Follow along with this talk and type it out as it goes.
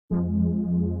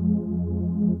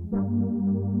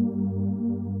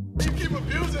You keep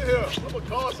abusing him. I'm gonna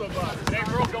call somebody. Hey,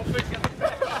 bro, don't fix it.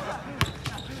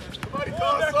 Somebody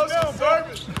call social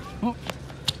service. Oh,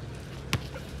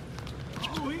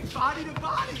 he's body to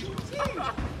body.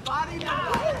 Body to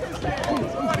body.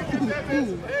 Somebody get that man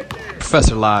some headgear.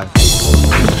 Professor Live.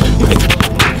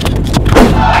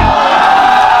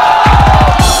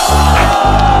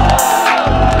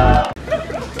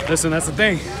 Listen, that's the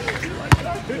thing.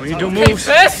 When you do moves,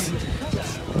 I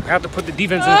have to put the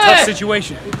defense in a tough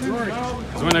situation.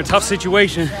 Because when they're in a tough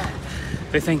situation,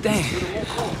 they think, dang,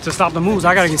 to stop the moves,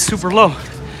 I gotta get super low.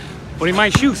 But he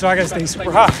might shoot, so I gotta stay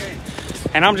super high.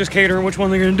 And I'm just catering which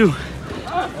one they're gonna do.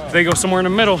 If they go somewhere in the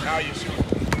middle,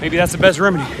 maybe that's the best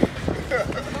remedy.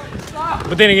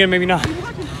 But then again, maybe not.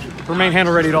 Remain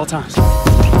handle ready at all times.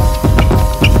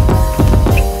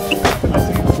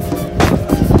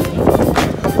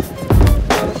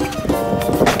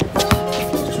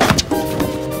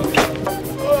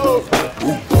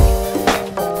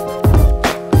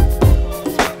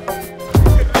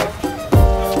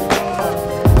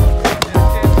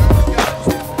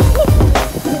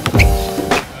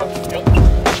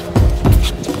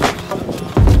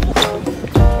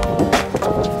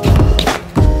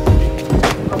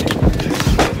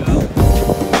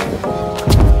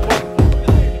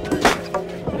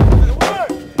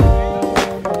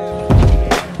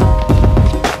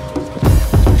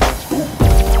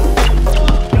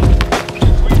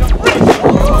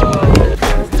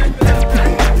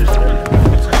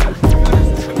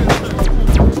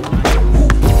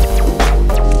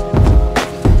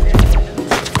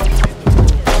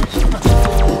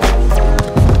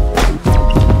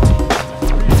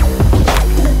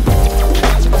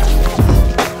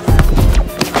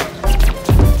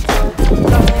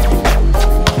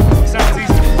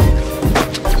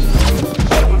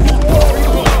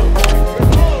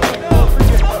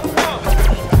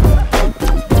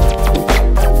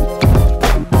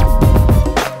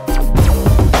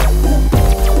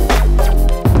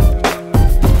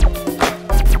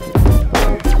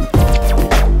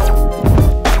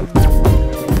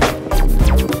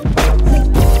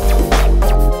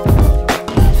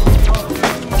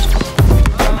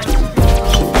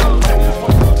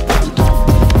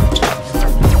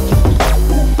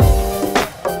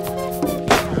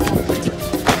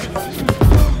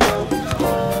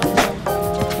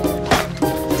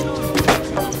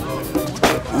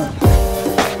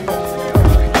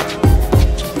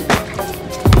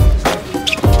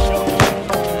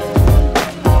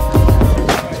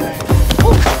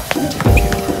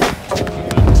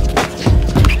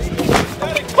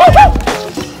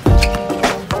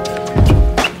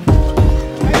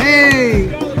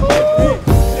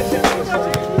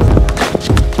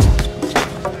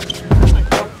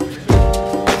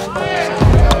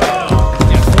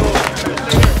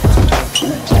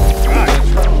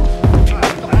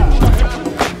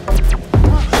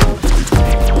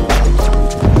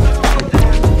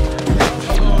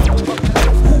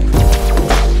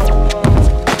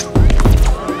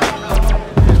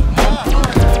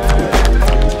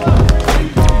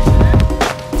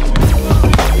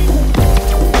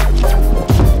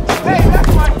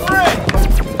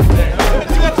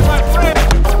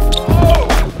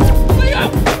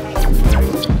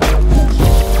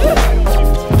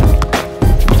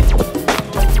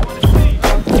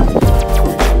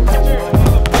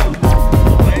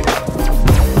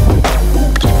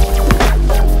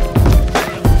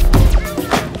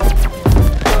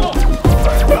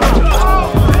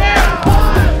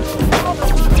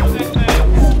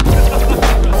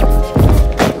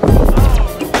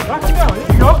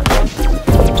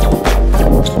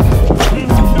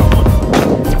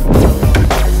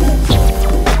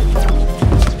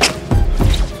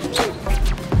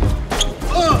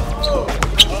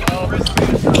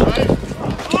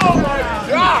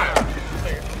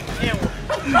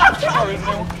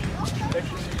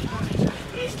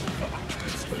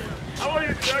 I want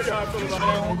you to tell you how I feel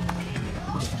about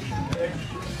that.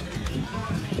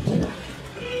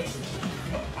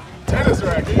 Tennis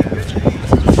racket.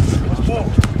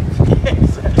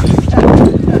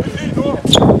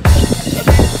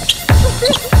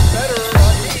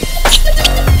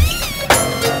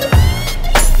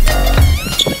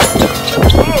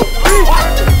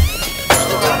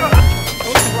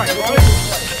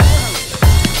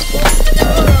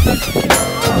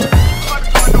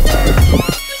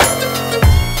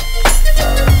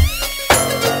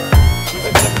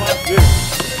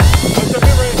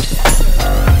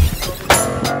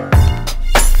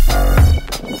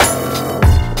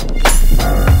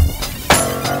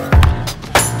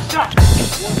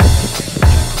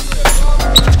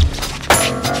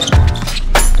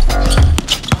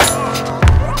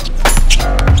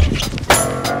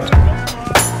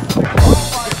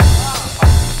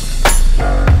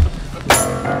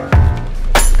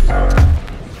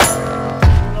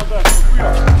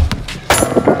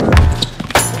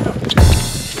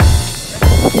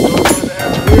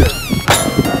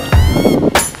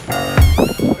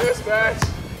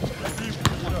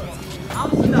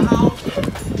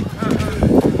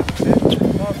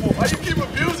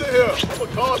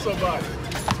 call somebody.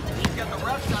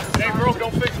 It ain't broke,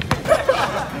 don't fix it.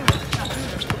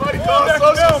 Somebody call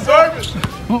social service.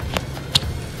 Ooh,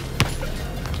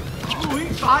 he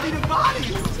body to body.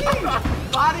 Team.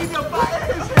 Body to body.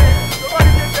 Somebody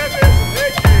get that man some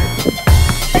headgear.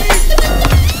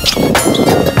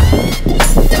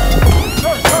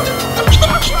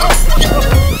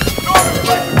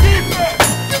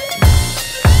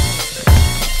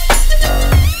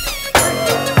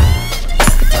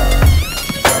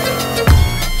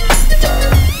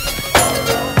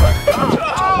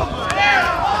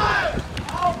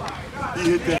 He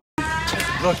hit that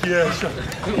lucky ass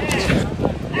shot.